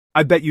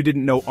I bet you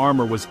didn't know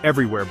armor was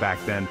everywhere back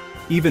then.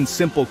 Even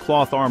simple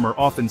cloth armor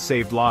often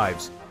saved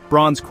lives.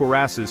 Bronze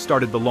cuirasses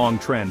started the long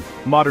trend.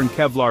 Modern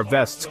Kevlar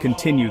vests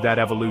continue that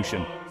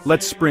evolution.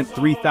 Let's sprint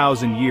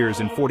 3,000 years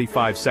in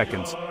 45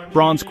 seconds.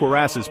 Bronze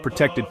cuirasses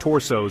protected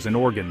torsos and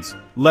organs.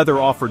 Leather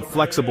offered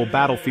flexible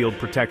battlefield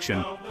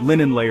protection.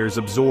 Linen layers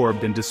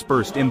absorbed and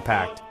dispersed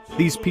impact.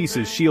 These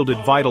pieces shielded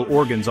vital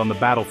organs on the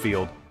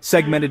battlefield.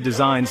 Segmented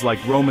designs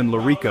like Roman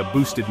larica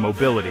boosted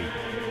mobility.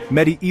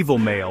 Medieval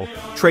mail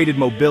traded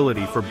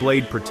mobility for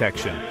blade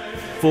protection.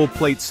 Full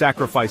plate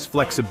sacrificed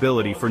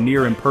flexibility for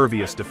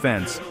near-impervious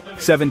defense.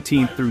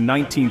 17th through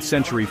 19th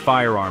century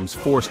firearms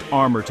forced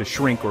armor to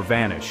shrink or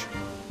vanish.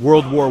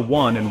 World War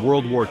I and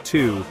World War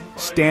II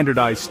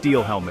standardized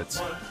steel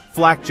helmets.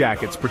 Flak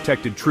jackets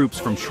protected troops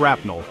from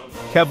shrapnel.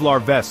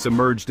 Kevlar vests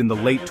emerged in the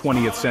late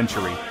 20th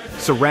century.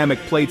 Ceramic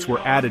plates were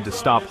added to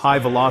stop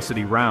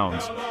high-velocity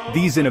rounds.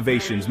 These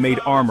innovations made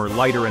armor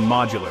lighter and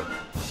modular.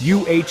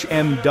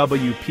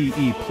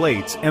 UHMWPE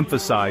plates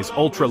emphasize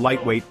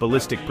ultra-lightweight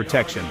ballistic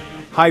protection.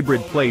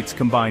 Hybrid plates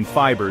combine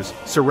fibers,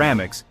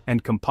 ceramics,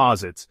 and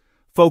composites.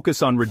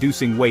 Focus on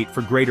reducing weight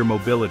for greater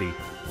mobility.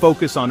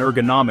 Focus on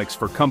ergonomics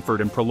for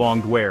comfort and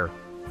prolonged wear.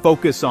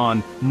 Focus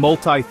on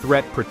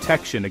multi-threat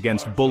protection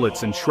against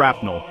bullets and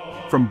shrapnel.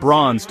 From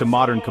bronze to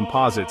modern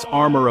composites,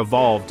 armor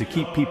evolved to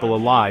keep people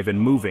alive and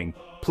moving.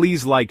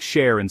 Please like,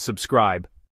 share, and subscribe.